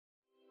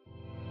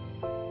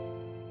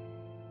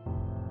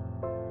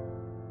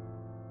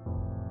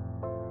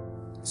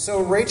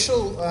So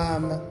Rachel,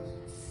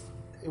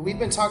 we've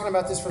been talking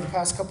about this for the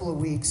past couple of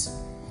weeks,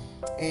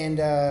 and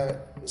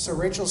so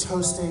Rachel's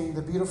hosting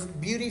the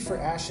Beauty for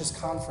Ashes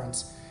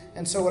conference.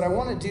 And so what I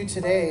want to do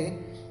today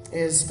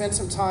is spend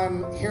some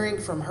time hearing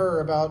from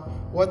her about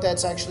what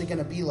that's actually going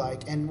to be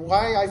like, and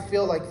why I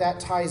feel like that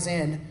ties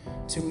in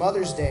to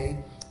Mother's Day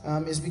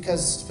is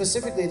because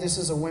specifically this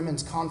is a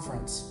women's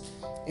conference,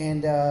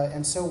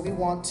 and so we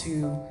want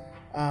to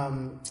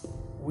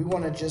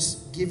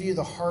just give you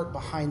the heart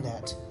behind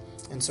that.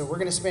 And so we're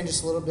going to spend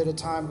just a little bit of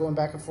time going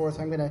back and forth.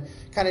 I'm going to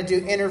kind of do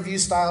interview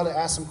style to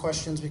ask some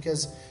questions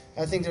because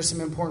I think there's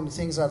some important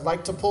things I'd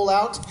like to pull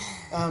out.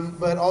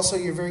 But also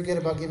you're very good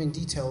about giving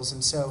details.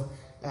 And so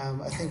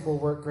I think we'll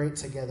work great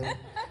together.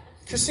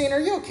 Christine, are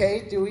you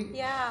okay?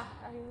 Yeah.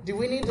 Do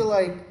we need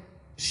to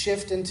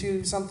shift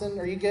into something?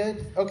 Are you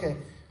good? Okay.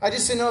 I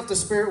just didn't know if the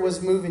Spirit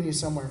was moving you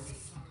somewhere.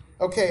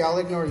 Okay, I'll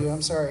ignore you.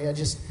 I'm sorry.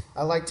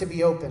 I like to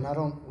be open.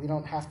 We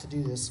don't have to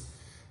do this.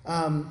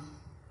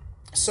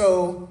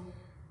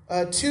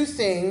 Two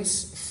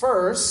things.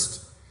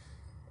 First,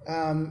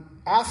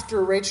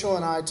 after Rachel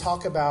and I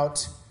talk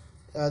about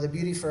the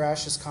Beauty for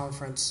Ashes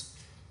conference,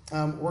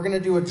 we're going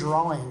to do a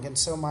drawing. And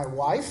so my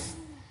wife,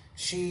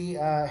 she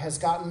has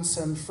gotten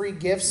some free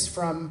gifts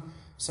from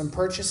some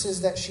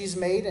purchases that she's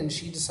made, and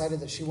she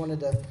decided that she wanted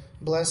to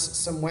bless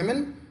some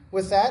women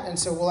with that. And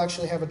so we'll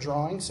actually have a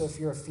drawing. So if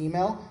you're a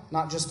female,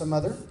 not just a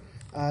mother,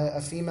 a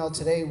female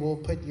today, we'll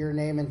put your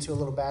name into a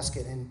little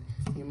basket, and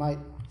you might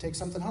take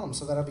something home.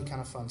 So that'll be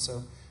kind of fun.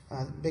 So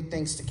big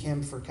thanks to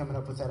Kim for coming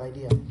up with that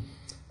idea.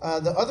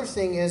 The other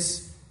thing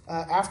is,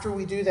 after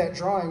we do that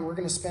drawing, we're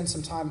going to spend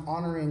some time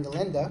honoring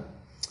Linda.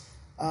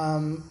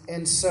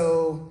 And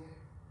so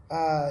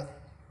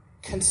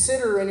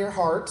consider in your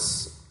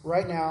hearts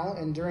right now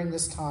and during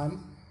this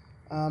time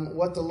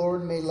what the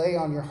Lord may lay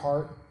on your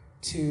heart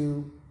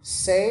to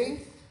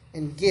say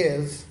and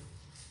give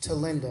to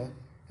Linda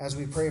as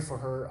we pray for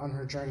her on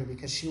her journey,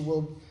 because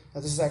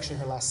this is actually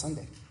her last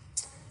Sunday.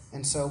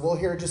 And so we'll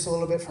hear just a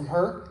little bit from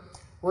her.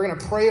 We're going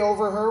to pray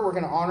over her. We're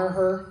going to honor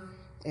her,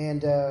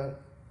 and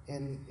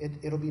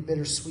it'll be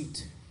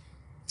bittersweet.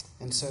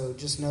 And so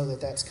just know that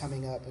that's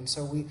coming up. And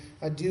so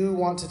I do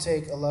want to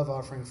take a love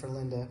offering for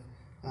Linda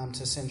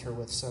to send her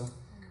with. So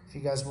if you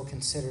guys will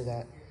consider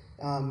that.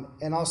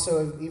 And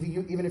also,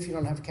 even if you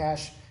don't have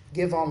cash,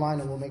 give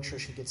online and we'll make sure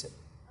she gets it.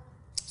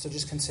 So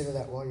just consider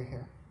that while you're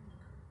here.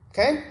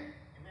 Okay? Amen.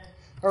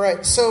 All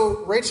right.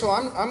 So, Rachel,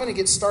 I'm going to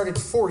get started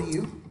for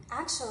you.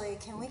 Actually,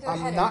 can we go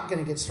ahead I'm not going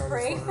to get started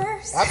pray for her.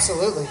 first?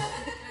 Absolutely.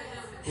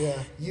 Yeah,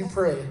 you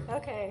pray.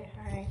 Okay,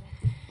 all right.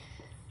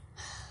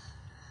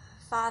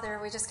 Father,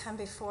 we just come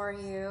before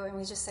you and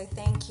we just say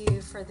thank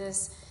you for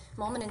this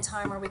moment in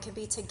time where we could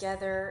be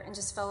together and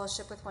just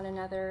fellowship with one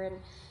another. And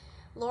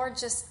Lord,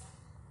 just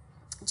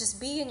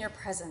be in your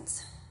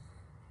presence.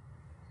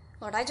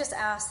 Lord, I just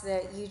ask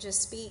that you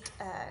just speak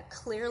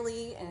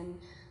clearly and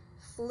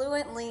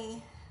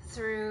fluently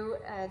through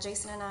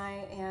Jason and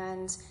I,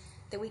 and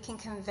that we can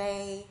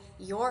convey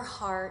your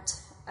heart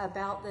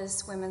about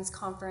this women's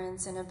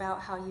conference and about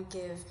how you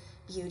give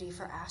beauty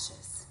for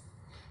ashes.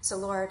 So,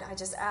 Lord, I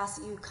just ask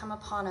that you come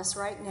upon us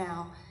right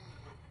now,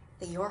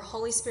 that your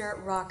Holy Spirit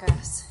rock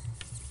us,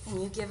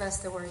 and you give us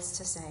the words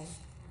to say.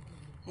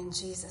 In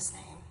Jesus'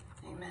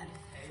 name, amen.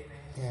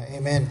 Yeah,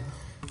 amen.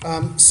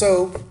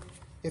 So,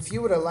 if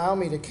you would allow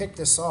me to kick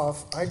this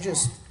off,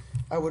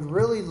 I would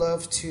really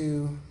love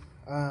to,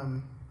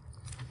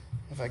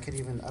 if I could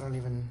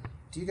even,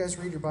 do you guys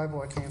read your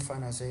Bible? I can't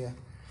find Isaiah.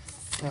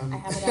 I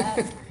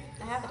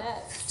have it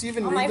up. Do you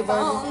even on read my the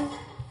Bible? phone.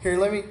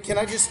 Here,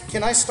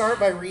 can I start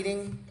by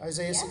reading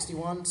Isaiah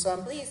 61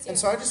 some? Please do. And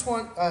so I just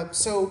want,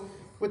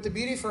 with the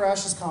Beauty for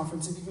Ashes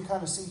conference, if you can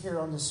kind of see here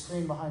on the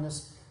screen behind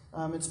us,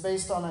 it's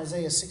based on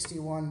Isaiah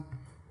 61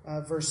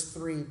 verse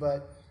 3,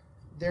 but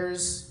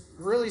there's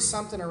really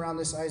something around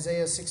this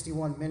Isaiah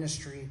 61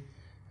 ministry.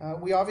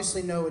 We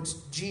obviously know it's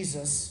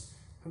Jesus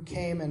who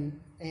came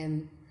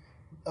and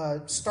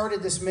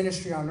started this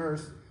ministry on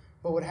earth.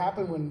 But what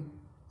happened when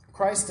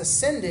Christ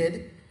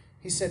ascended,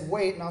 he said,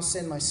 wait, and I'll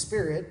send my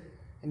Spirit,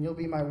 and you'll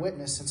be my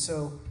witness. And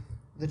so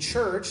the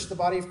church, the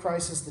body of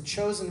Christ, is the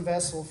chosen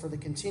vessel for the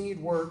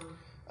continued work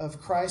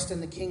of Christ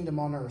and the kingdom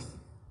on earth.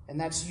 And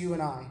that's you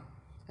and I.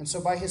 And so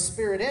by his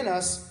Spirit in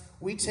us,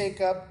 we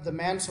take up the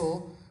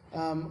mantle,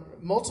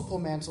 multiple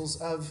mantles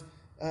of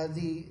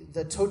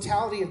the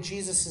totality of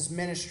Jesus'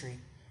 ministry.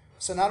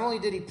 So not only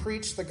did he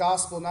preach the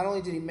gospel, not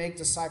only did he make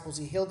disciples,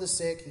 he healed the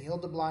sick, he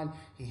healed the blind,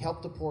 he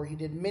helped the poor, he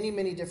did many,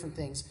 many different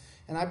things.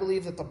 And I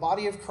believe that the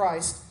body of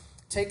Christ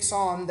takes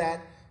on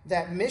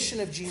that mission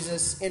of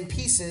Jesus in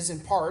pieces, in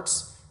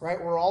parts,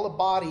 right? We're all a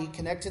body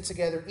connected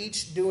together,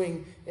 each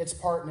doing its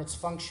part and its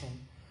function.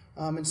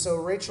 And so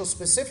Rachel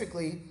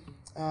specifically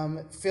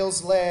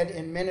feels led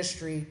in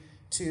ministry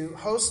to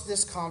host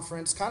this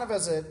conference, kind of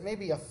as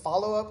maybe a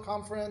follow-up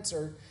conference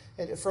or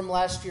from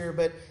last year.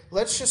 But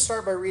let's just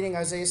start by reading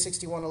Isaiah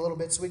 61 a little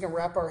bit so we can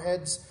wrap our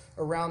heads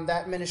around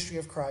that ministry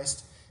of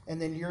Christ. And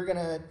then you're going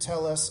to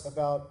tell us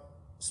about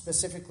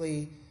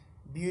specifically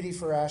beauty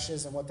for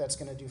ashes and what that's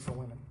going to do for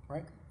women,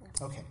 right?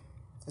 Okay.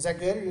 Is that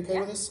good? Are you okay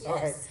with this?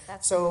 Yes, Okay.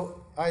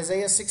 So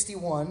Isaiah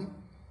 61,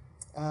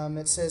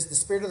 it says, "The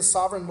Spirit of the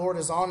Sovereign Lord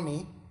is on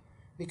me,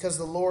 because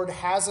the Lord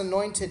has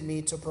anointed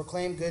me to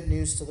proclaim good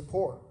news to the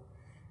poor.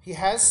 He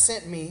has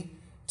sent me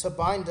to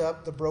bind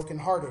up the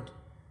brokenhearted,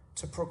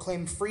 to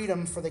proclaim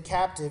freedom for the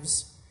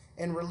captives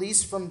and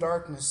release from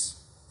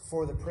darkness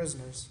for the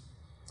prisoners,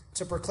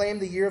 to proclaim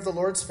the year of the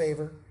Lord's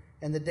favor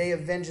and the day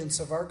of vengeance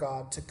of our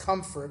God, to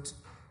comfort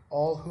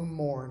all who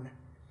mourn,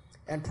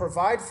 and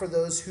provide for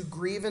those who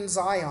grieve in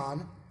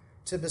Zion,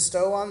 to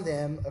bestow on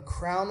them a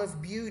crown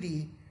of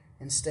beauty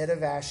instead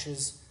of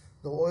ashes,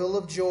 the oil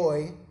of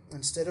joy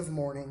instead of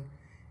mourning,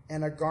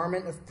 and a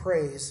garment of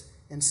praise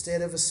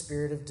instead of a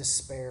spirit of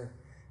despair.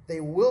 They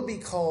will be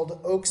called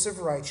oaks of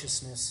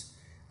righteousness,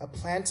 a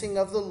planting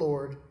of the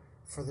Lord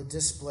for the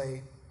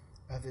display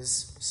of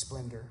his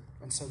splendor."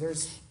 And so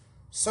there's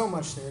so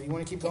much there. You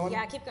want to keep going?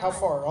 Yeah, keep going. How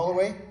far? All the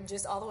way?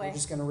 Just all the way. We're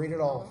just going to read it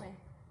all. All the way.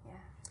 Yeah.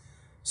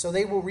 "So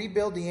they will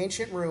rebuild the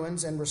ancient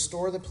ruins and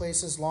restore the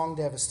places long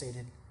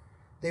devastated.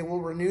 They will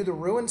renew the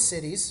ruined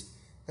cities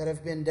that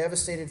have been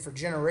devastated for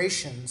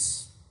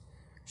generations.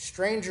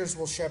 Strangers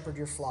will shepherd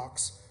your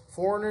flocks.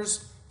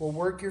 Foreigners will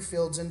work your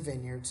fields and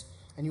vineyards.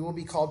 And you will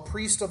be called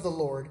priests of the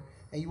Lord,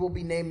 and you will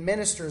be named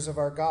ministers of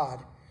our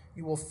God.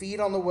 You will feed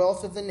on the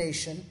wealth of the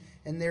nation,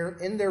 and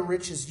in their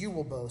riches you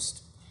will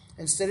boast.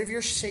 Instead of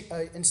your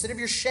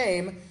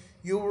shame,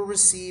 you will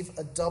receive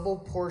a double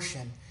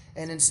portion.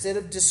 And instead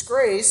of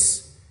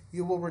disgrace,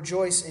 you will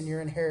rejoice in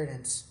your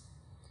inheritance.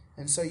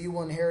 And so you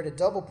will inherit a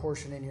double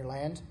portion in your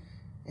land,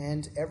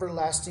 and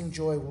everlasting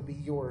joy will be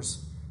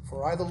yours.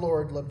 For I, the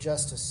Lord, love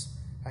justice.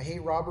 I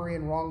hate robbery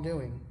and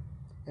wrongdoing.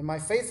 In my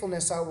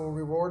faithfulness I will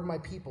reward my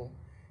people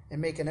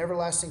and make an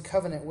everlasting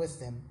covenant with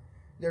them.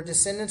 Their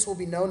descendants will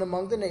be known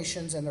among the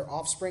nations, and their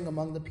offspring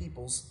among the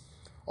peoples.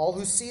 All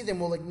who see them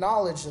will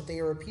acknowledge that they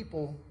are a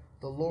people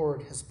the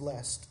Lord has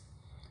blessed.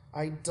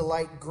 I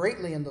delight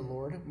greatly in the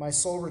Lord. My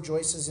soul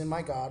rejoices in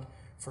my God,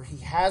 for he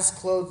has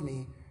clothed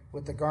me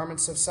with the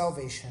garments of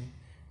salvation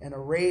and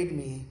arrayed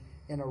me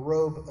in a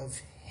robe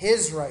of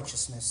his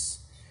righteousness.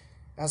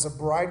 As a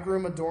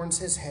bridegroom adorns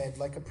his head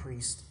like a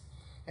priest,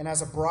 and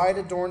as a bride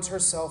adorns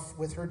herself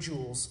with her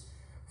jewels.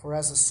 For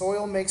as the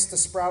soil makes the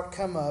sprout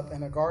come up,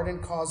 and a garden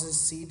causes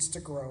seeds to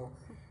grow,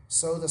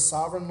 so the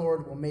sovereign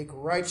Lord will make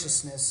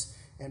righteousness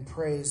and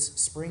praise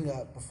spring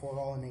up before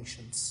all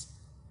nations."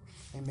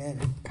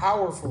 Amen.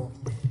 Powerful,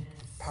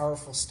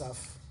 powerful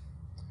stuff.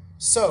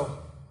 So,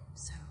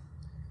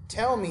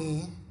 tell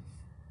me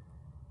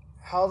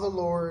how the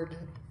Lord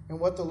and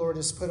what the Lord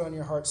has put on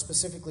your heart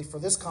specifically for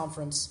this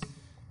conference,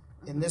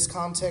 in this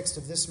context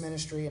of this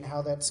ministry, and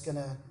how that's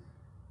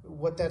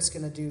what that's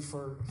gonna do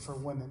for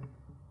women.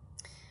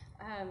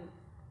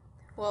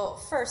 Well,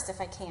 first,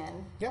 if I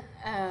can, Yeah.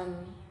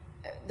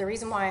 The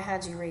reason why I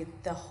had you read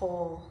the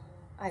whole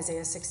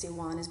Isaiah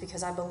 61 is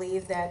because I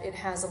believe that it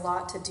has a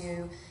lot to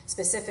do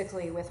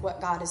specifically with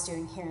what God is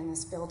doing here in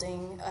this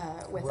building,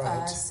 with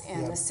us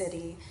and the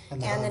city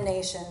and the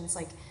nations,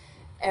 like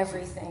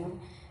everything.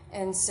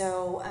 And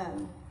so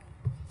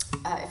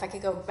if I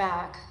could go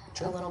back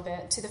a little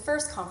bit to the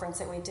first conference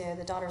that we did,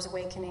 the Daughters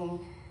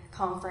Awakening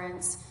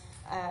conference,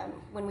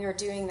 when we were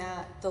doing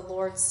that, the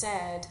Lord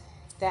said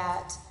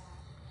that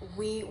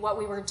what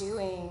we were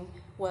doing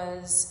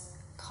was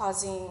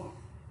causing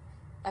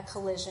a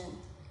collision,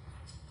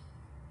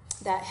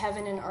 that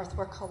heaven and earth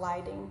were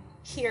colliding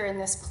here in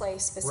this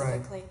place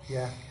specifically. Right.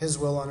 Yeah, his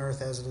will on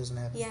earth as it is in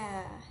heaven.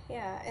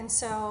 Yeah. And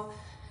so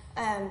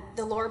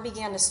the Lord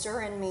began to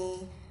stir in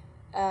me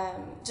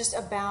just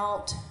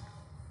about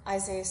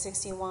Isaiah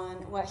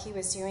 61, what he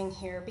was doing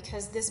here,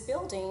 because this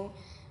building,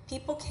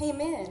 people came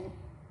in.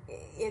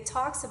 It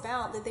talks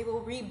about that they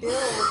will rebuild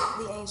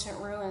the ancient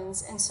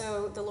ruins. And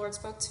so the Lord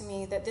spoke to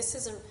me that this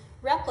is a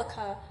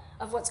replica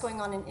of what's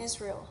going on in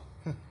Israel.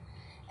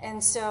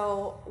 And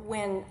so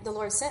when the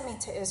Lord sent me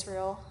to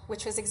Israel,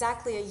 which was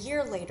exactly a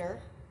year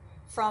later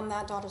from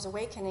that Daughters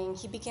Awakening,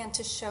 he began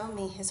to show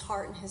me his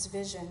heart and his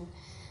vision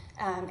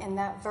in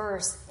that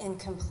verse in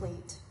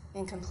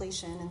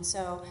completion. And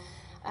so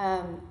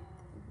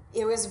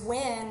it was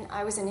when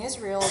I was in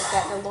Israel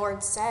that the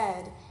Lord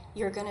said,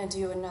 "You're going to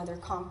do another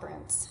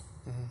conference,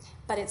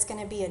 but it's going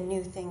to be a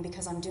new thing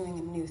because I'm doing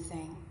a new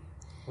thing."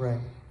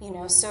 Right.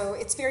 So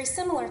it's very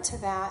similar to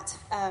that,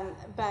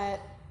 but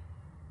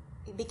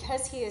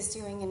because he is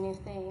doing a new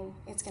thing,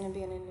 it's going to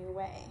be in a new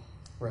way.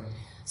 Right.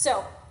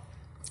 So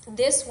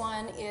this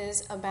one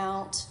is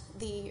about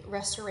the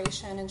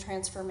restoration and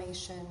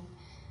transformation.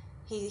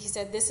 He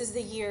said this is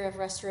the year of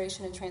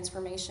restoration and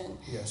transformation.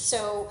 Yes.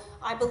 So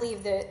I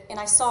believe that, and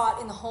I saw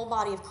it in the whole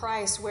body of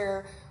Christ,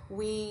 where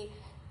we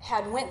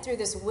had went through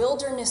this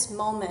wilderness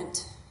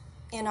moment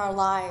in our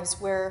lives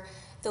where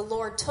the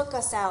Lord took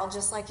us out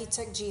just like he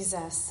took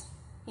Jesus,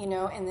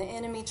 and the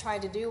enemy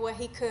tried to do what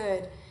he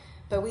could,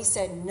 but we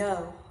said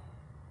no,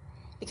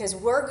 because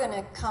we're going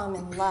to come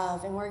in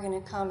love and we're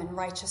going to come in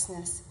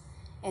righteousness,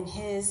 and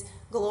his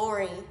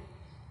glory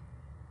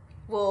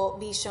will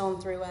be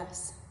shown through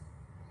us.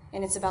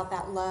 and it's about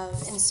that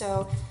love. And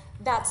so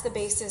that's the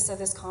basis of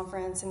this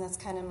conference, and that's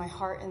kind of my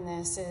heart in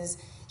this, is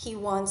he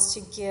wants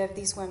to give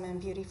these women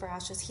beauty for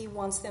ashes. He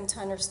wants them to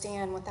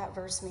understand what that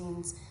verse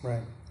means.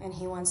 Right. And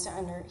he wants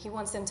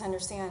them to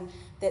understand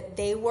that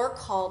they were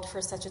called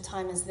for such a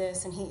time as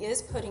this, and he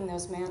is putting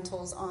those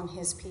mantles on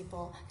his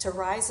people to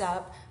rise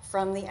up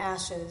from the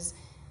ashes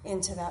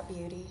into that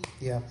beauty.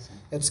 Yeah,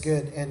 that's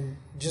good. And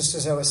just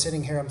as I was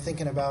sitting here, I'm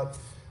thinking about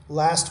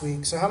last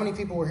week. So how many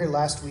people were here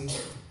last week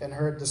and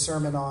heard the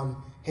sermon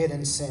on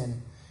hidden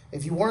sin?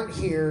 If you weren't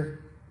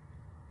here,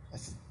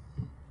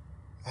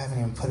 I haven't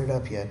even put it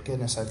up yet.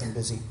 Goodness, I've been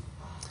busy.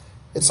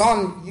 It's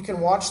on, you can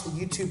watch the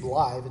YouTube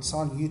live. It's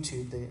on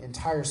YouTube, the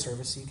entire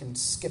service. So you can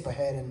skip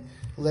ahead and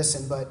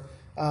listen. But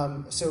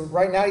so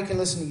right now you can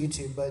listen to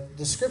YouTube. But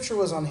the scripture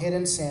was on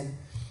hidden sin.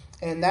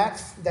 And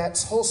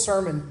that whole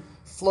sermon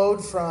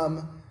flowed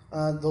from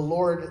the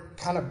Lord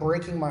kind of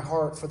breaking my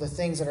heart for the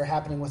things that are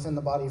happening within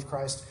the body of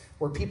Christ,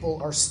 where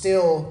people are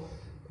still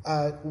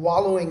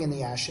wallowing in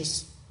the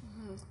ashes,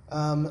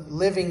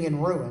 living in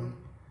ruin,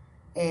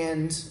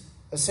 and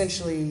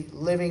essentially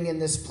living in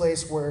this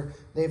place where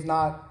they've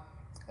not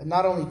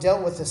only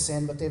dealt with the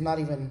sin, but they've not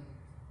even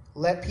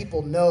let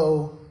people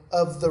know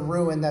of the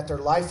ruin that their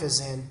life is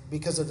in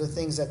because of the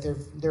things that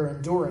they're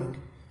enduring,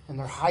 and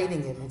they're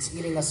hiding it, and it's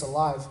eating us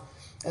alive.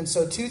 And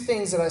so two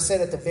things that I said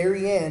at the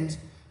very end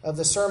of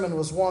the sermon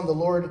was, one, the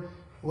Lord,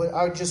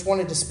 I just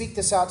wanted to speak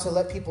this out to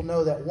let people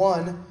know that,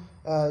 one,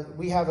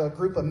 we have a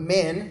group of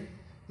men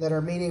that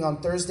are meeting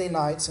on Thursday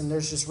nights, and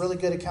there's just really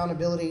good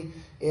accountability.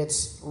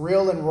 It's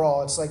real and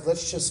raw. It's like,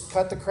 let's just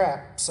cut the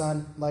crap,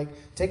 son. Like,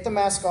 take the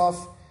mask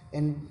off,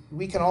 and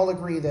we can all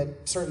agree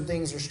that certain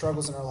things are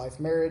struggles in our life,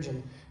 marriage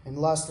and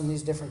lust and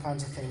these different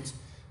kinds of things.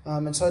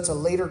 And so it's a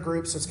later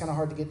group, so it's kind of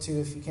hard to get to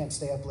if you can't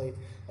stay up late.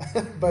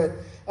 But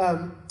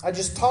I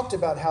just talked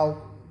about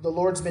how the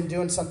Lord's been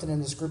doing something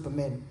in this group of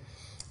men.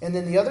 And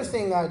then the other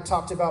thing I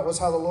talked about was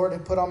how the Lord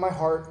had put on my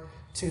heart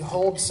to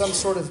hold some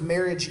sort of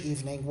marriage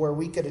evening where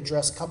we could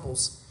address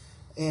couples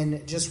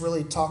and just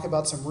really talk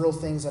about some real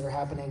things that are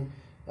happening,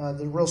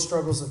 the real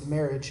struggles of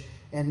marriage.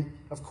 And,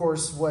 of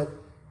course, what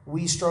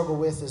we struggle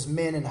with as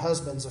men and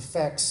husbands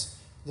affects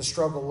the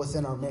struggle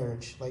within our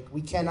marriage. Like,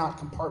 we cannot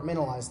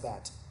compartmentalize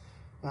that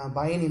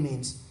by any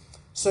means.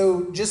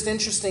 So just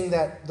interesting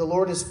that the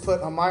Lord has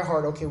put on my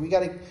heart, okay, we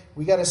got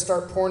to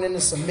start pouring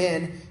into some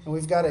men, and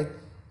we've got to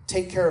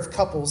take care of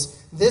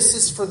couples. This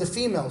is for the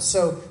females.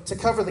 So to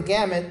cover the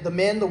gamut, the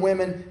men, the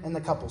women, and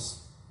the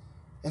couples.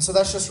 And so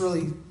that's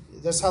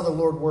how the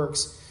Lord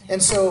works.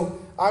 And so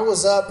I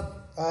was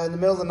up in the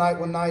middle of the night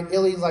one night.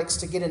 Illy likes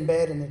to get in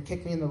bed and then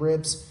kick me in the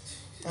ribs.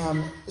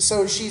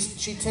 So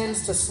she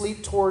tends to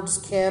sleep towards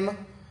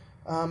Kim,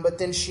 but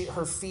then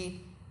her feet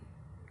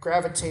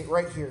gravitate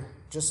right here,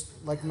 just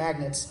like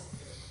magnets.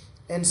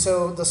 And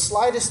so the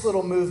slightest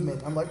little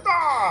movement, I'm like,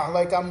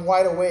 like I'm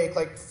wide awake,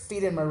 like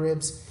feet in my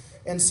ribs.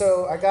 And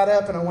so I got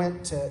up and I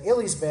went to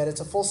Illy's bed. It's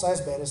a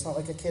full-size bed. It's not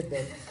like a kid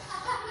bed.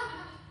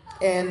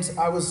 And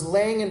I was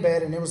laying in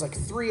bed, and it was like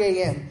 3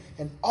 a.m.,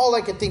 and all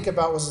I could think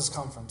about was this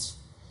conference.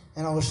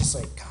 And I was just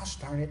like, gosh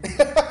darn it.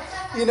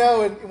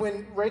 And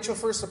when Rachel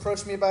first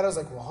approached me about it, I was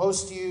like, we'll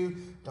host you.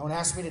 Don't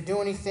ask me to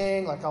do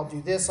anything. Like, I'll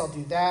do this, I'll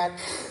do that.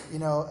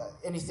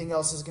 Anything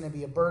else is going to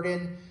be a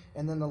burden.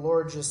 And then the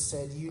Lord just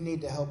said, you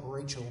need to help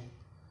Rachel.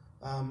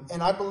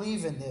 And I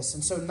believe in this.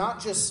 And so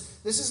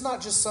this is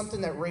not just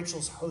something that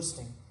Rachel's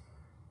hosting.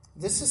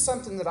 This is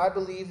something that I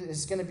believe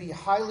is going to be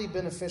highly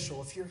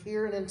beneficial. If you're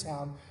here and in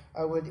town,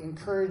 I would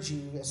encourage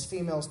you as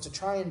females to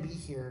try and be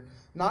here,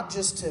 not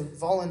just to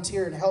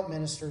volunteer and help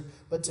minister,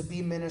 but to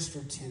be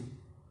ministered to.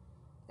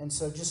 And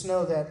so just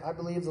know that I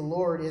believe the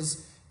Lord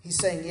he's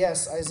saying,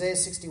 yes, Isaiah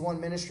 61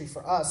 ministry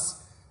for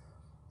us.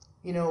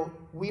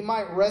 We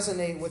might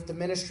resonate with the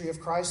ministry of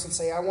Christ and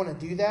say, I want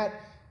to do that.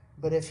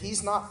 But if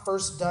he's not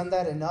first done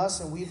that in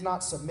us and we've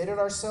not submitted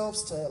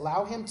ourselves to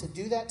allow him to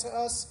do that to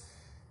us,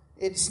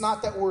 it's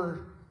not that we're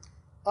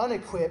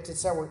unequipped,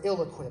 it's that we're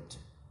ill-equipped.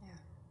 Yeah.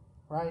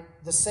 Right?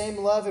 The same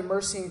love and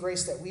mercy and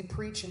grace that we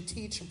preach and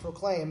teach and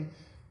proclaim,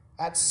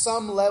 at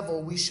some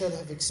level we should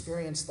have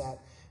experienced that.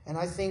 And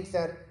I think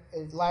that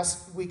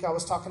last week I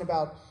was talking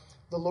about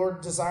the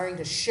Lord desiring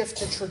to shift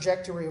the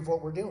trajectory of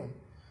what we're doing.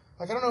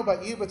 Like, I don't know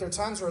about you, but there are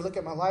times where I look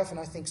at my life and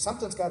I think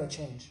something's got to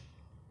change.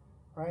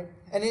 Right?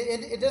 And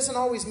it doesn't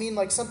always mean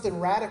like something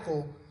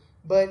radical,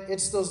 but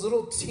it's those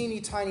little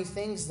teeny tiny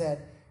things that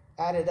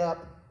added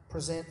up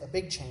present a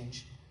big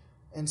change.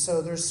 And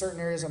so there's certain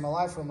areas of my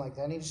life where I'm like,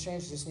 that needs to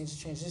change, this needs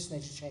to change, this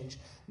needs to change.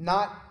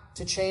 Not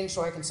to change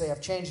so I can say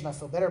I've changed and I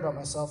feel better about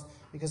myself,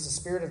 because the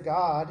Spirit of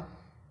God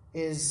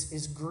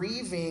is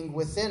grieving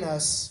within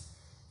us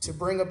to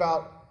bring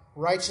about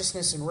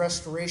righteousness and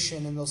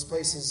restoration in those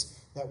places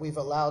that we've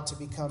allowed to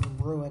become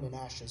ruin and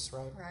ashes,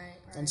 right? Right.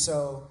 And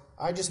so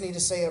I just need to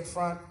say up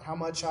front how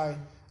much I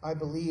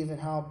believe and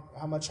how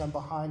much I'm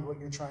behind what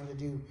you're trying to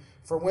do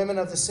for women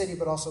of the city,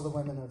 but also the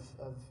women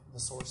of the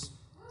source.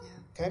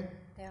 Yeah. Okay?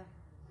 Yeah.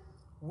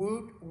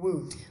 Woot,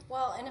 woot.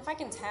 Well, and if I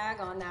can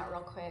tag on that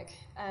real quick,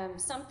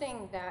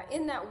 something that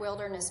in that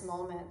wilderness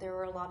moment, there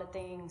were a lot of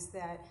things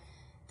that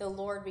the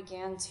Lord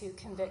began to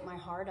convict my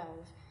heart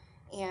of,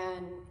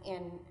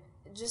 and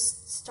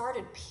just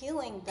started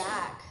peeling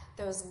back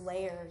those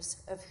layers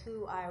of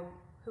who I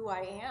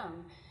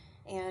am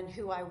and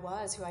who I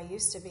was, who I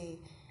used to be.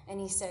 And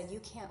he said, you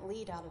can't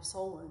lead out of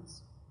soul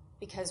wounds,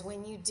 because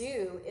when you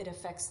do, it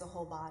affects the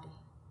whole body.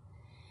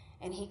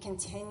 And he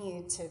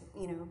continued to,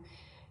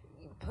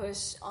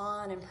 push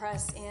on and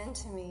press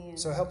into me.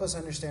 So help us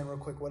understand real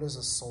quick, what is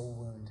a soul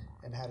wound,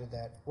 and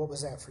what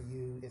was that for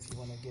you, if you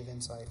want to give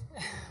insight?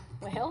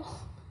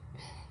 Well,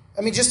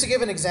 I mean, just to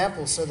give an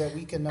example so that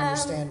we can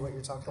understand what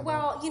you're talking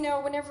about.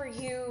 Well, whenever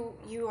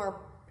you are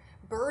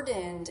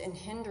burdened and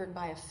hindered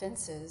by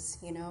offenses,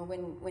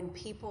 when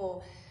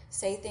people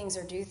say things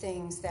or do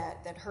things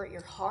that hurt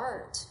your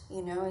heart,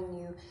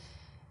 and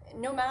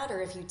no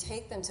matter if you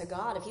take them to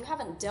God, if you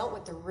haven't dealt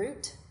with the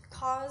root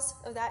cause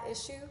of that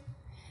issue,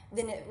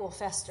 then it will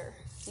fester,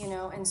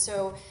 And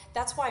so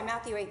that's why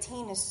Matthew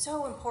 18 is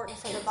so important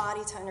for the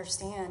body to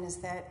understand, is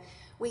that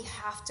we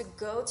have to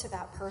go to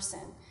that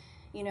person,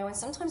 and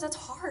sometimes that's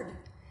hard.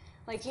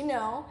 Like,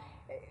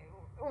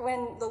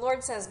 when the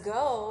Lord says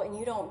go and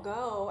you don't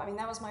go, I mean,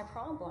 that was my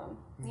problem,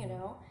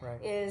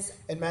 Right. is...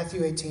 And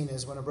Matthew 18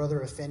 is when a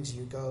brother offends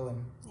you, go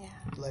and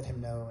let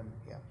him know, and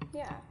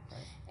Yeah. Right.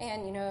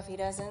 And,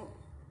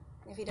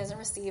 if he doesn't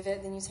receive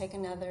it, then you take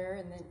another,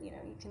 and then, you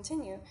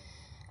continue.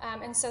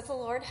 And so the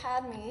Lord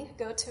had me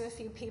go to a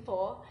few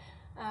people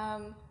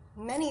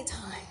many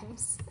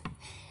times,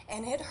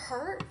 and it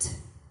hurt.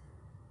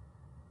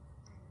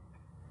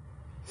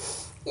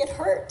 It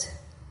hurt.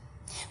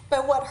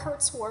 But what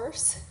hurts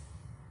worse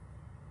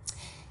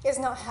is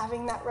not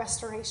having that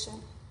restoration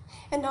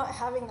and not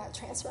having that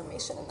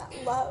transformation and that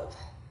love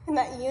and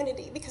that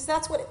unity, because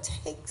that's what it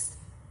takes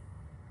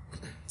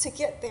to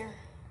get there.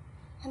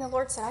 And the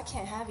Lord said, I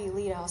can't have you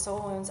lead out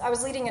soul wounds. I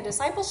was leading a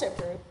discipleship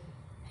group,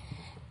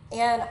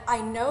 and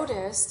I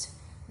noticed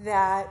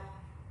that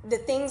the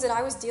things that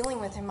I was dealing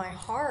with in my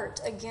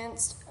heart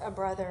against a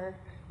brother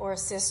or a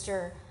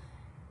sister,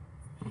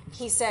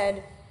 he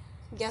said,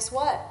 guess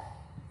what?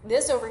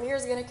 This over here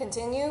is going to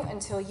continue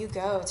until you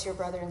go to your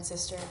brother and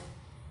sister,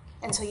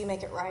 until you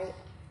make it right.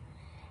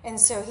 And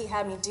so he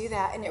had me do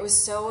that, and it was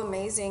so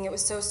amazing. It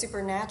was so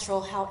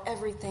supernatural how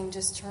everything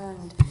just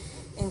turned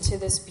into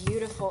this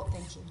beautiful,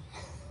 thank you,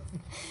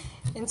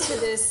 into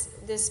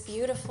this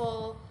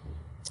beautiful,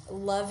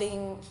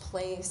 loving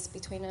place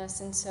between us.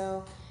 And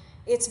so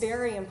it's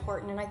very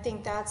important, and I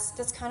think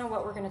that's kind of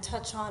what we're going to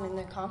touch on in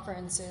the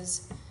conference,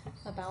 is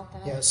about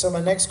that. Yeah, so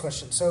my next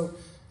question. So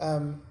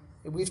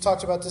we've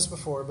talked about this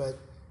before, but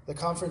the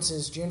conference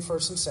is June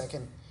 1st and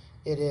 2nd.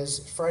 It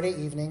is Friday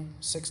evening,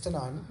 6 to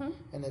 9,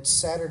 and it's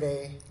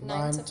Saturday,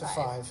 9 to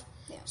 5.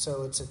 Yeah.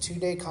 So it's a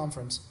 2-day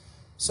conference.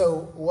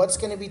 So what's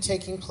going to be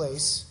taking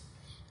place?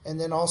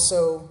 And then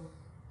also,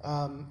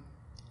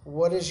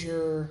 what is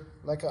your,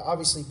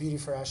 obviously Beauty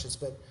for Ashes,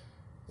 but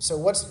so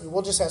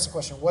we'll just ask a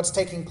question. What's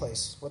taking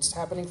place? What's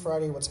happening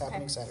Friday? What's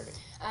happening Saturday?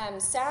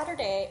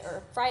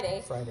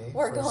 Friday,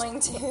 we're first. going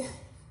to,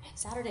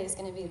 Saturday is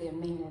going to be the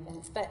main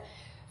events, but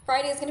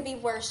Friday is going to be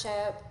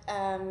worship,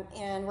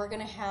 and we're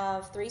going to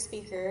have 3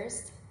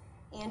 speakers.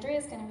 Andrea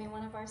is going to be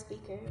one of our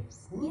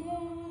speakers. Yay!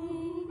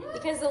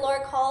 Because the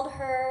Lord called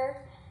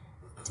her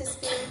to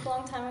speak a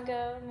long time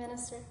ago,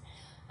 minister.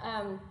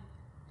 And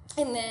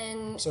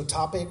then... So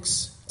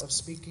topics of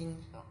speaking?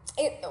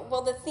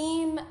 The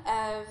theme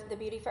of the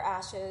Beauty for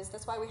Ashes,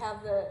 that's why we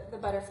have the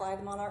butterfly,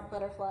 the monarch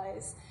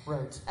butterflies.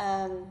 Right.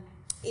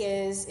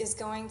 Is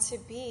going to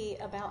be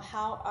about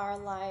how our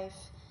life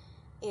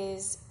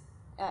is...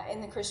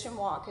 in the Christian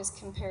walk is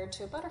compared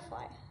to a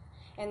butterfly.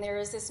 And there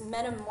is this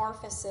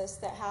metamorphosis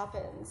that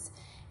happens.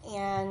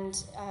 And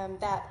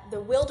that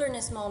the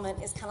wilderness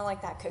moment is kind of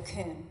like that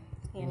cocoon,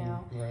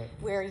 right.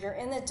 Where you're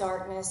in the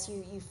darkness,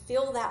 you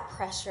feel that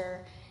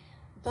pressure.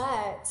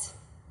 But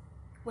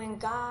when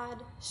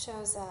God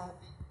shows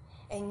up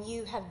and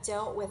you have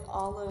dealt with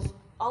all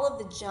of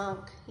the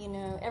junk,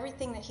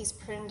 everything that he's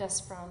pruned us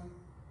from,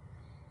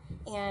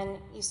 and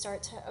you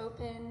start to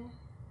open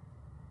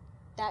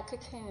that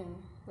cocoon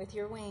with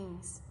your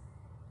wings,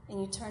 and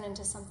you turn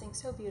into something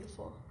so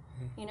beautiful,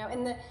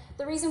 And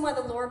the reason why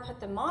the Lord put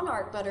the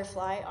monarch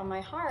butterfly on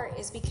my heart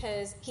is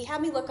because he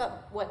had me look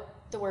up what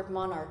the word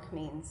monarch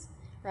means,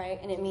 right?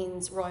 And it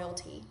means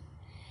royalty.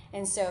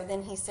 And so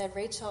then he said,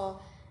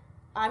 Rachel,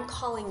 I'm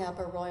calling up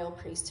a royal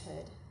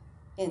priesthood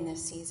in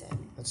this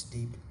season. That's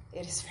deep.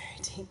 It is very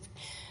deep.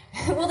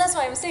 Well, that's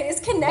why I'm saying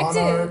it's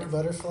connected. Monarch,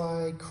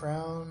 butterfly,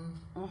 crown.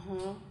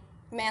 Mm-hmm.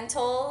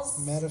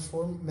 Mantles.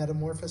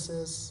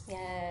 Metamorphosis.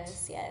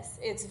 Yes.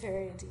 It's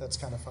very deep. That's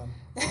kind of fun.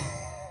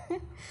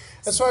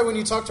 That's why when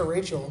you talk to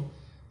Rachel,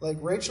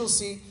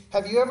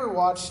 have you ever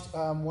watched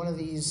one of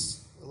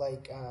these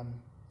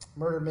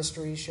murder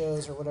mystery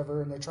shows or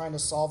whatever, and they're trying to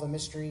solve a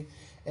mystery,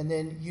 and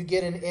then you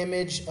get an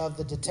image of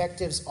the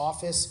detective's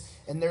office,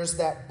 and there's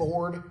that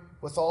board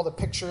with all the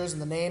pictures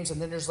and the names,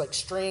 and then there's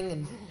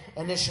string,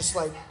 and it's just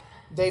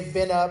they've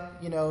been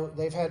up,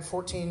 they've had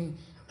 14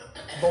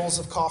 bowls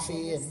of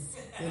coffee and,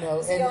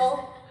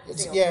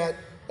 yeah,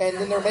 and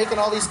then they're making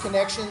all these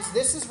connections.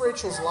 This is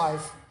Rachel's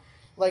life.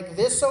 Like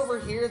this over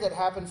here that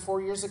happened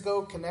 4 years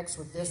ago connects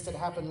with this that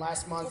happened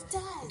last month. It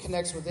does. It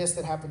connects with this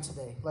that happened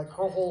today. Like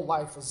her whole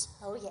life is.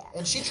 Oh, yeah.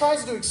 And she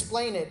tries to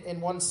explain it in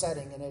one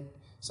setting, and it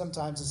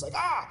sometimes is like,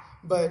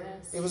 but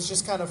it was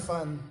just kind of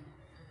fun,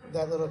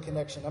 that little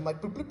connection. I'm like,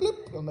 bloop, bloop,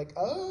 bloop. I'm like,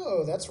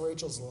 oh, that's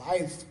Rachel's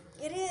life.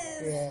 It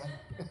is. Yeah.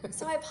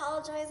 So I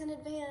apologize in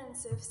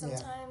advance if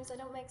sometimes I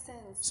don't make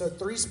sense. So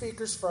 3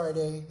 speakers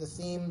Friday. The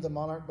theme, the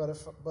monarch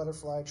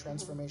butterfly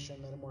transformation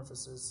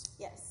metamorphosis.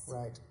 Yes.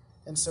 Right.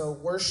 And so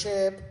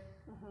worship,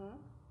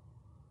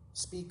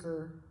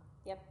 speaker.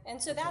 Yep.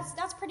 And so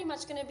that's pretty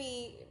much going to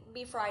be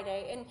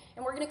Friday.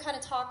 And we're going to kind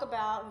of talk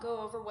about and go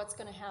over what's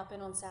going to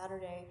happen on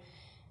Saturday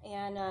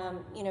and,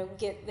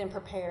 get them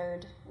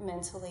prepared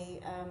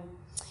mentally.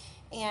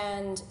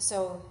 And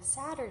so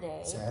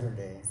Saturday.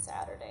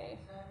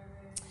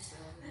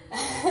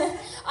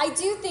 I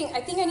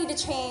think I need to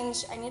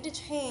change. I need to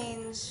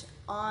change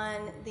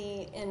on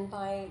the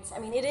invites. I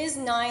mean, it is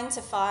 9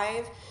 to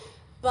 5.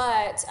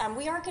 But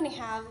we are going to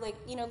have,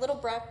 little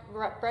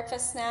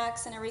breakfast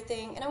snacks and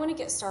everything. And I want to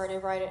get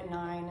started right at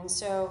 9. And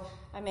so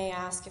I may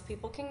ask if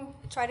people can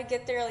try to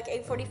get there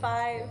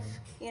 8:45,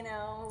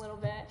 a little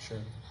bit. Sure.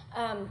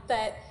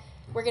 But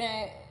we're going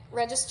to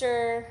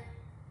register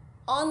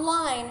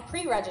online,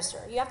 pre-register.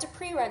 You have to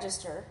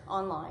pre-register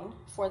online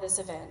for this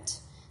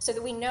event so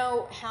that we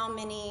know how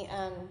many...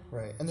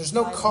 right. And there's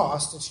no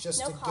cost. It's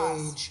just to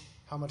cost. Gauge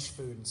how much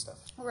food and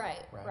stuff.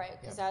 Right.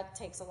 Because that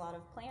takes a lot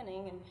of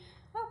planning and...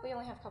 Oh, we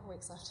only have a couple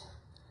weeks left.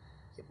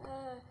 Yep.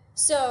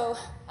 So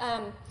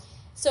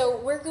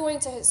we're going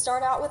to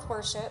start out with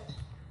worship,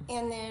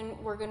 and then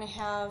we're going to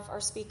have our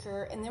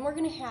speaker, and then we're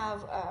going to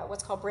have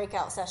what's called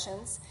breakout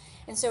sessions.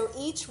 And so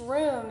each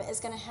room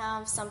is going to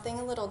have something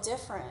a little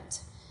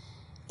different.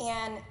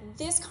 And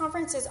this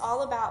conference is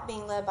all about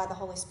being led by the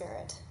Holy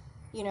Spirit.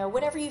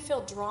 Whatever you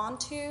feel drawn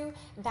to,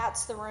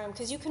 that's the room,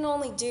 because you can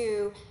only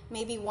do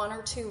maybe 1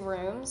 or 2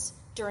 rooms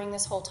during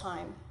this whole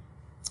time.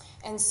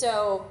 And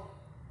so...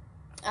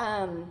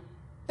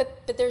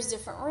 But there's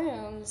different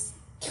rooms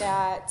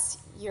that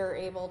you're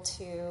able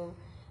to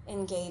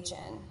engage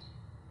in,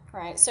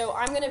 right? So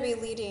I'm going to be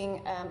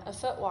leading a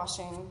foot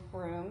washing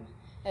room,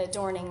 an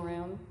adorning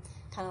room,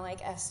 kind of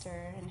like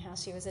Esther and how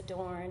she was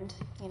adorned,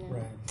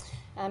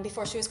 Right.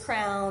 Before she was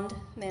crowned,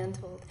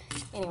 mantled.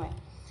 Anyway,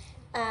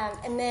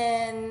 and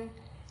then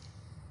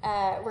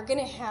we're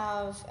going to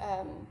have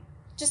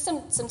just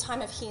some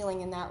time of healing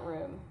in that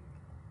room.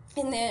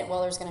 And then,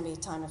 there's going to be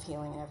time of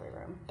healing in every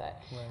room. But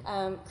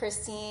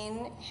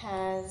Christine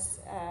has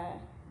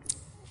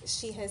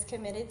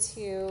committed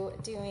to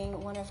doing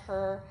one of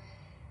her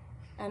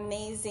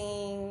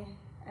amazing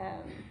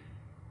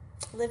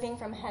living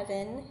from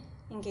heaven,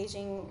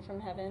 engaging from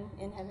heaven,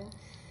 in heaven.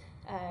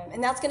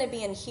 And that's going to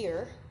be in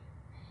here.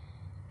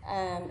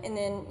 And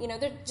then,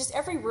 just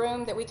every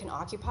room that we can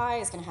occupy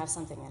is going to have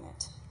something in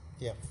it.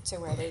 Yeah.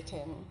 To where they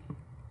can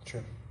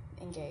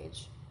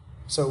engage.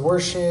 So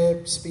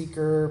worship,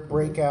 speaker,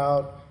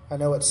 breakout. I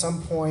know at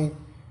some point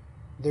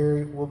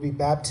there will be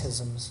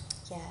baptisms.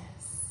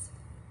 Yes.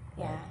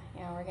 Yeah,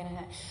 we're going to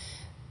have...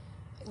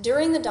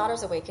 During the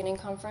Daughters Awakening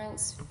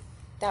conference,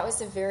 that was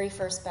the very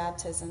first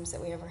baptisms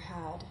that we ever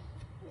had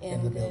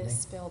in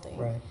this building.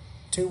 Right.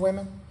 2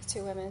 women?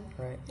 2 women.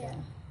 Right. Yeah.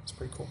 It's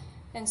pretty cool.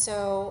 And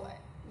so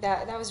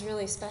that was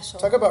really special.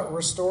 Talk about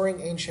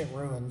restoring ancient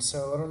ruins.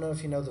 So I don't know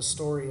if you know the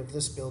story of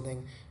this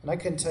building, and I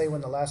couldn't tell you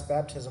when the last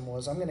baptism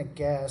was. I'm going to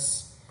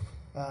guess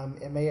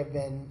it may have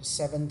been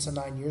 7 to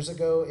 9 years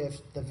ago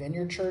if the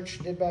Vineyard Church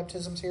did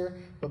baptisms here,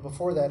 but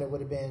before that it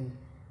would have been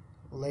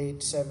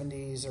late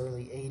 70s,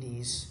 early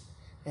 80s,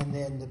 and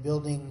then the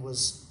building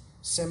was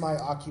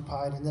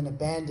semi-occupied and then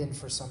abandoned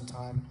for some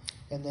time,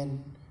 and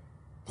then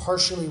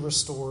partially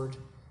restored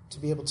to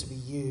be able to be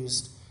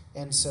used.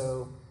 And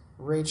so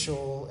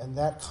Rachel and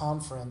that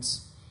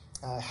conference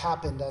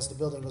happened as the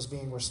building was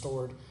being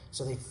restored.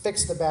 So they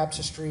fixed the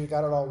baptistry,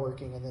 got it all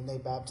working, and then they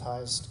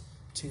baptized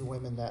 2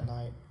 women that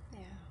night. Yeah.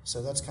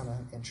 So that's kind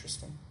of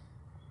interesting.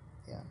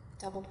 Yeah.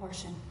 Double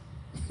portion.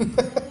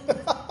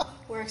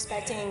 We're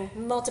expecting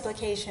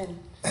multiplication.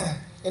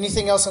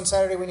 Anything else on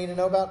Saturday we need to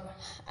know about?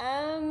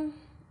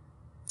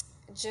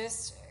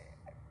 Just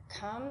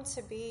come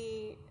to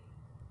be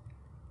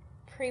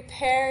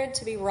prepared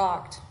to be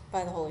rocked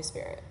by the Holy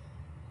Spirit.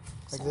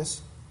 Like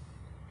this?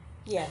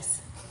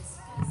 Yes.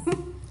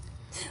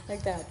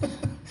 Like that.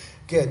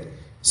 Good.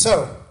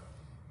 So,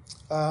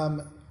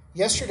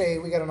 yesterday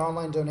we got an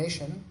online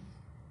donation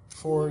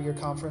for your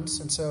conference,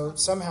 and so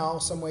somehow,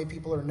 some way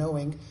people are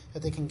knowing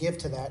that they can give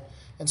to that.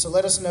 And so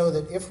let us know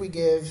that if we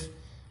give,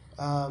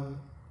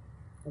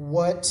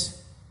 what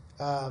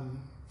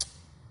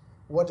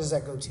does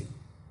that go to?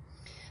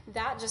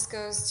 That just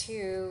goes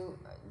to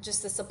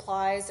just the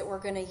supplies that we're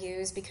going to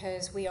use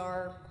because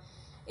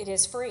it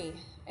is free.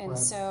 And right.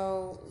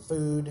 so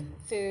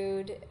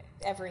food,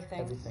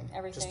 Everything.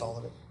 Just all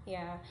of it.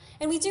 Yeah.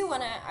 And we do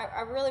want to,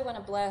 I really want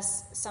to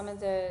bless some of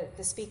the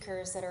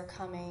speakers that are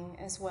coming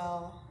as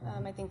well.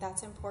 I think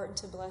that's important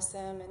to bless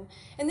them.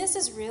 And this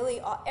is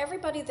really,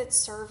 everybody that's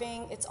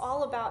serving, it's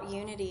all about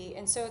unity.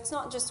 And so it's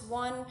not just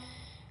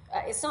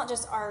it's not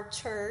just our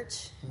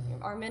church,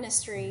 our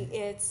ministry.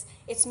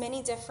 It's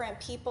many different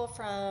people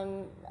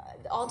from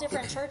all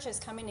different churches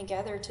coming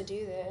together to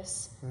do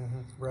this.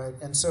 Right.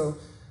 And so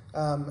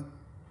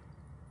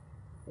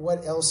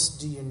what else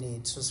do you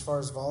need? So as far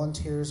as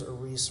volunteers or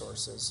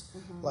resources,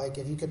 like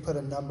if you could put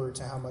a number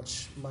to how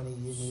much money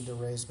you need to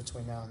raise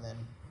between now and then.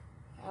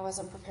 I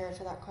wasn't prepared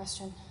for that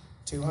question.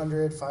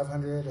 200,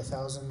 500,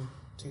 1,000,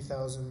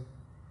 2,000?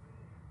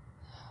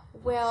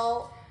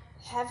 Well,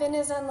 heaven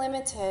is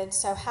unlimited,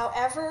 so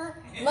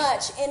however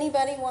much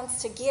anybody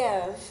wants to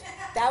give,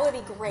 that would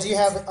be great. Do you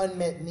have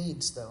unmet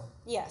needs, though?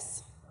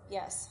 Yes,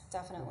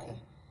 definitely. Okay.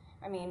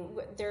 I mean,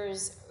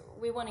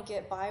 we want to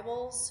get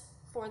Bibles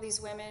for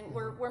these women.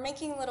 We're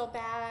making little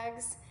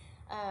bags,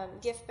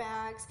 gift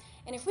bags,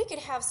 and if we could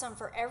have some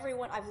for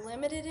everyone, I've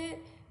limited it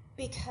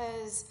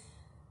because,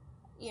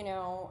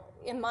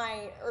 in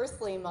my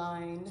earthly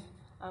mind,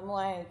 I'm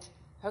like,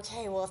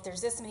 okay, well, if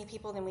there's this many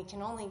people, then we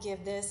can only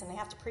give this, and they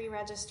have to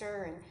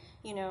pre-register,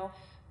 and,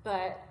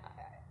 but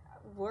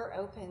we're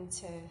open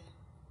to,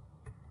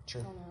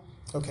 sure. I don't know.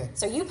 Okay.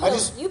 So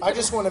I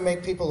just want to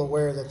make people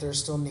aware that there's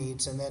still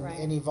needs, and then right.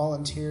 Any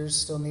volunteers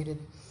still needed?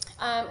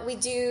 We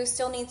do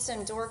still need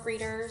some door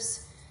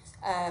greeters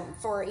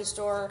for each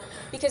door,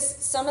 because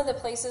some of the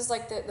places,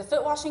 like the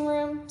foot washing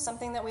room,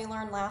 something that we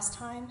learned last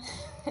time,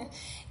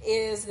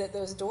 is that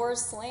those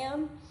doors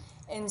slam.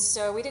 And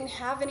so we didn't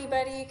have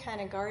anybody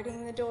kind of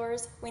guarding the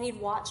doors. We need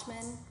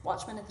watchmen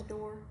at the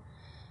door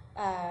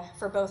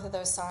for both of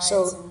those sides.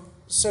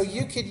 So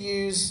you could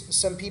use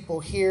some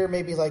people here,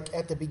 maybe like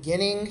at the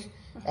beginning,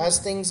 as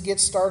things get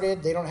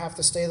started. They don't have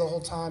to stay the whole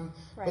time.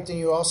 Right. But then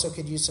you also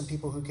could use some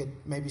people who could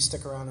maybe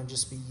stick around and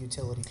just be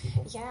utility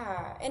people.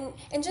 Yeah, and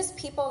just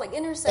people like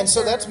intercessors. And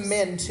so that's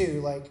men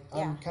too. Like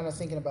I'm kind of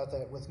thinking about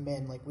that with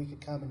men. Like we could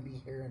come and be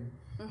here and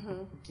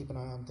keep an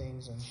eye on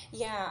things. And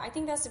yeah, I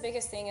think that's the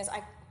biggest thing is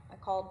I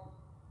called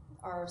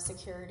our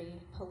security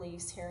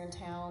police here in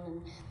town,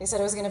 and they said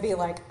it was going to be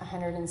like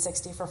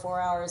 160 for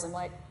 4 hours. I'm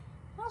like,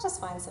 I'll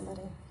just find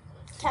somebody.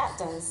 Kat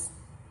does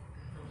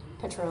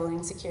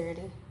patrolling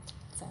security.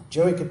 So.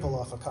 Joey could pull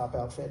off a cop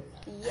outfit.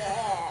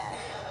 Yeah.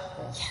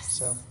 Yes.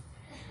 So.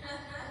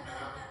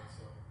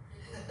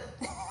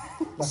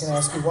 I'm not going to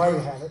ask you why you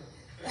have it.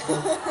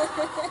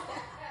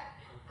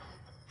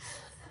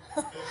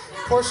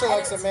 Portia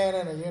likes a man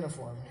in a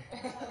uniform.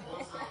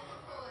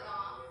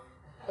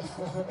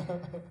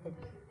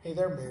 Hey,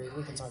 they're married.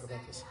 We can talk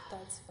about this.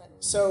 That's funny.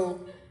 So,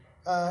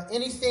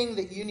 anything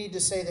that you need to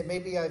say that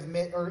maybe I've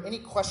missed, or any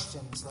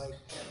questions? Like,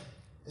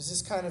 is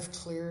this kind of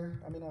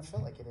clear? I mean, I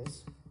feel like it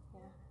is.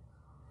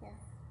 Yeah.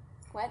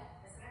 What?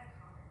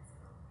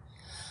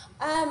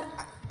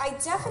 I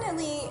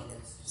definitely.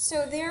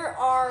 So there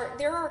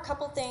are a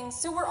couple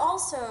things. So we're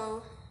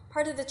also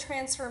part of the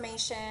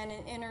transformation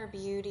and inner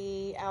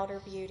beauty, outer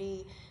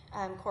beauty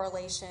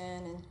correlation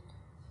and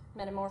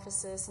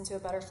metamorphosis into a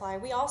butterfly.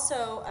 We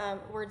also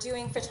we're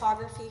doing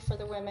photography for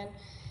the women.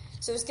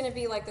 So there's going to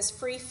be like this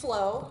free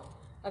flow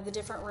of the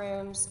different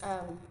rooms.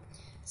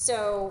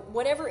 So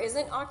whatever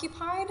isn't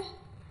occupied,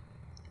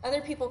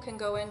 other people can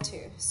go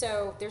into.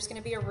 So there's going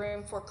to be a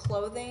room for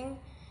clothing,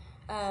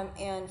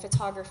 and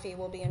photography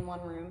will be in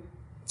one room.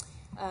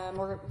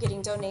 We're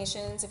getting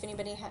donations. If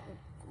anybody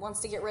wants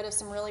to get rid of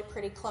some really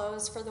pretty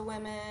clothes for the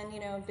women,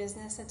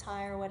 business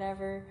attire,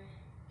 whatever,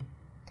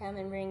 come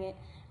and bring it.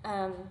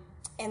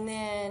 And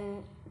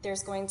then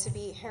there's going to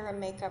be hair and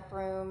makeup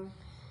room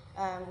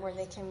where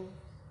they can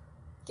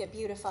get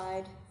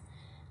beautified.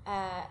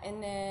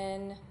 And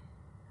then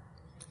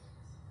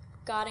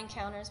God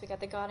Encounters. We got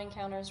the God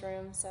Encounters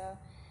room. So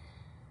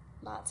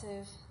lots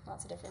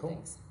of different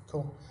things.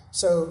 Cool.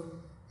 So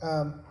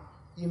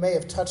you may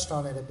have touched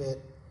on it a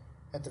bit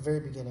at the very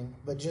beginning,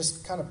 but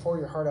just kind of pour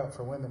your heart out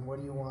for women. What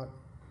do you want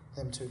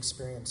them to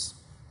experience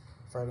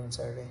Friday and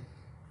Saturday?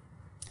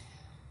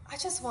 I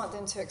just want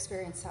them to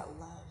experience that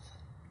love.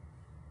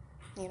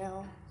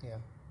 Yeah.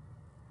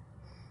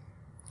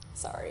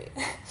 Sorry.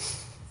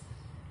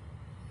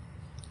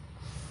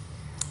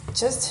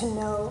 Just to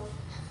know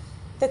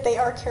that they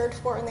are cared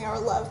for and they are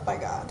loved by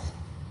God.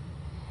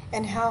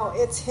 And how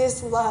it's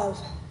His love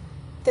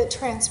that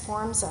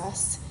transforms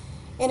us.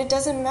 And it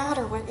doesn't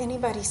matter what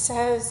anybody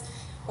says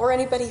or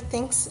anybody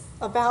thinks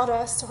about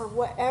us or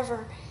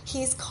whatever.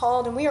 He's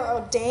called, and we are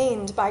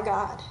ordained by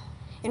God.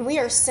 And we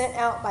are sent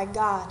out by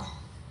God.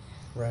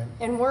 Right.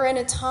 And we're in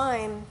a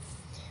time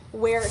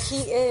where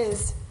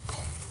He's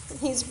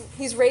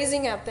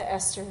raising up the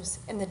Esthers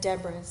and the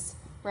Deborahs,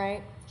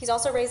 right? He's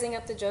also raising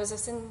up the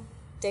Josephs and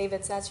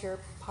Davids. That's your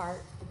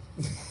part.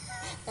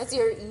 That's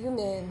your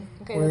men.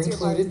 Okay, we're that's your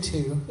included part.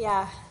 too.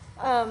 Yeah.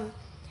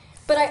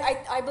 But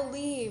I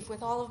believe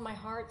with all of my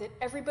heart that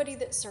everybody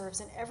that serves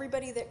and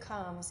everybody that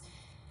comes,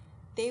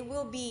 they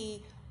will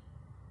be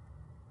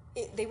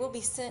they will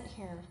be sent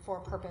here for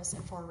a purpose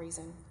and for a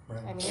reason.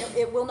 Right. I mean,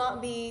 it will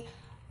not be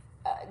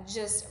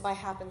just by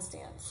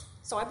happenstance.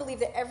 So I believe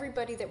that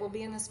everybody that will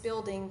be in this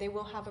building, they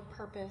will have a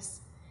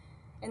purpose,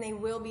 and they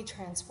will be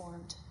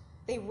transformed.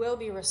 They will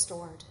be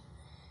restored.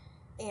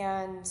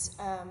 And,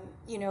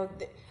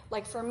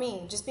 like for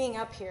me, just being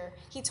up here,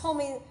 he told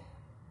me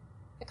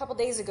a couple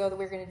days ago that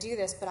we were going to do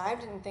this, but I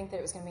didn't think that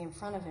it was going to be in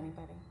front of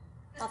anybody.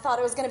 I thought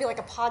it was going to be like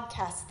a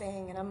podcast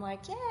thing, and I'm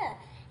like, yeah.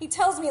 He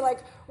tells me,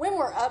 like, when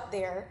we're up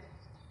there,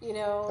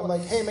 I'm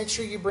like, hey, make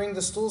sure you bring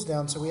the stools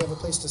down so we have a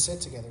place to sit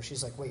together.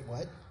 She's like, wait,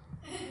 what?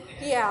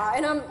 Yeah,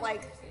 and I'm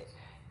like,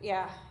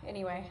 yeah,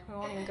 anyway, we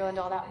won't even go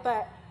into all that.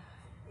 But,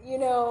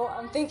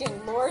 I'm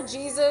thinking, Lord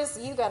Jesus,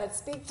 you got to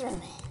speak through me.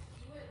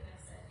 You wouldn't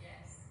have said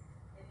yes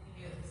if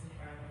you knew it was in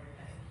front of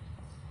everybody.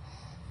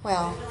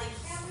 Well, You were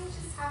like, can't we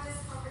just have this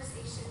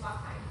conversation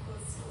behind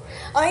closed doors?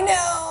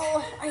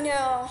 I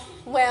know.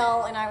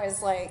 Well, and I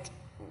was like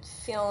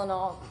feeling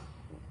all,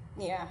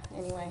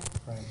 anyway.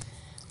 Right.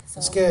 So.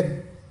 It's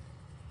good.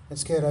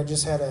 It's good. I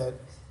just had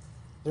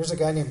there's a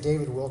guy named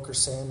David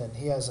Wilkerson, and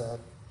he has a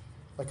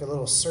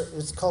little,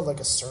 it's called like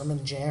a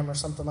sermon jam or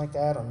something like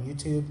that on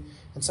YouTube.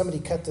 And somebody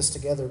cut this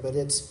together, but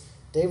it's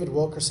David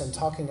Wilkerson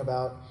talking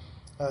about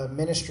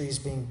ministries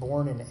being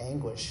born in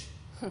anguish.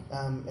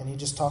 And he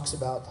just talks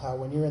about how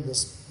when you're in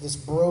this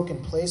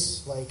broken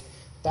place, like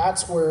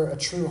that's where a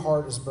true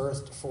heart is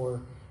birthed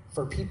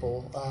for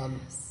people,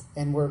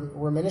 and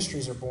where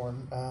ministries are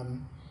born,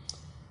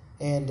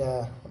 and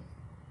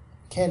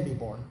can be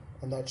born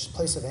in that just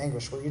place of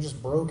anguish where you're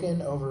just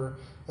broken over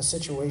a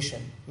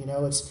situation.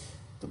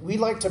 We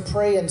like to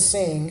pray and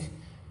sing,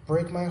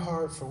 "Break my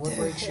heart for what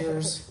breaks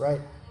yours,"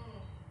 right?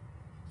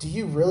 Do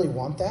you really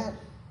want that?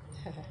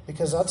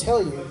 Because I'll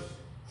tell you,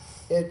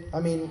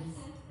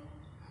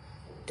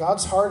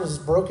 God's heart is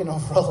broken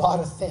over a lot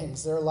of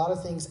things. There are a lot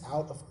of things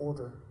out of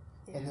order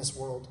in this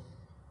world.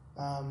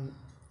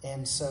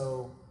 And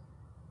so,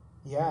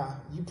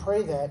 you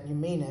pray that, you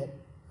mean it,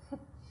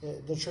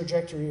 the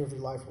trajectory of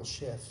your life will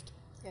shift.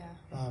 Yeah.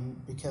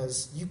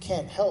 Because you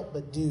can't help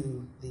but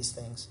do these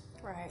things.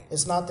 Right.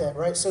 It's not that,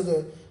 right? So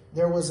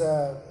there's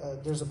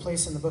a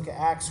place in the book of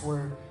Acts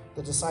where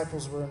the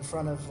disciples were in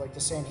front of like the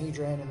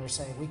Sanhedrin, and they're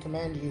saying, "We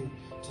command you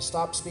to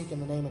stop speaking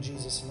the name of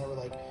Jesus." And they were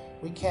like,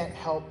 "We can't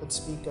help but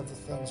speak of the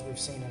things we've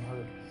seen and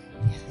heard."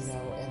 Yes.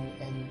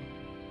 And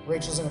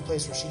Rachel's in a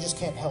place where she just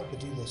can't help but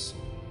do this.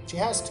 She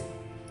has to.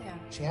 Yeah.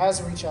 She has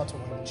to reach out to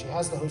women. She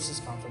has to host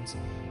this conference.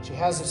 She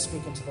has to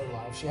speak into their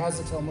lives. She has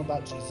to tell them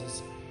about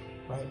Jesus,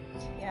 right?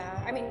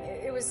 Yeah. I mean,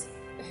 it was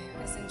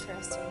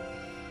interesting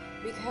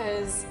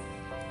because,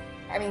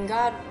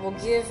 God will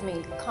give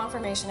me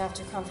confirmation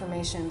after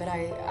confirmation, but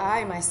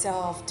I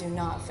myself do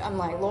not. I'm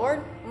like,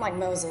 Lord, I'm like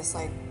Moses,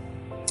 like,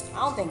 I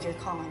don't think you're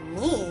calling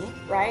me,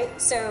 right?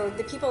 So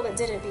the people that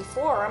did it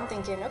before, I'm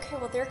thinking, okay,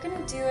 well, they're going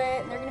to do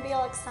it, and they're going to be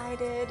all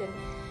excited, and,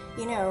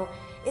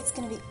 it's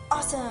going to be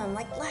awesome,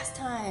 like last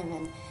time.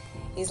 And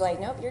he's like,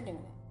 nope, you're doing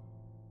it.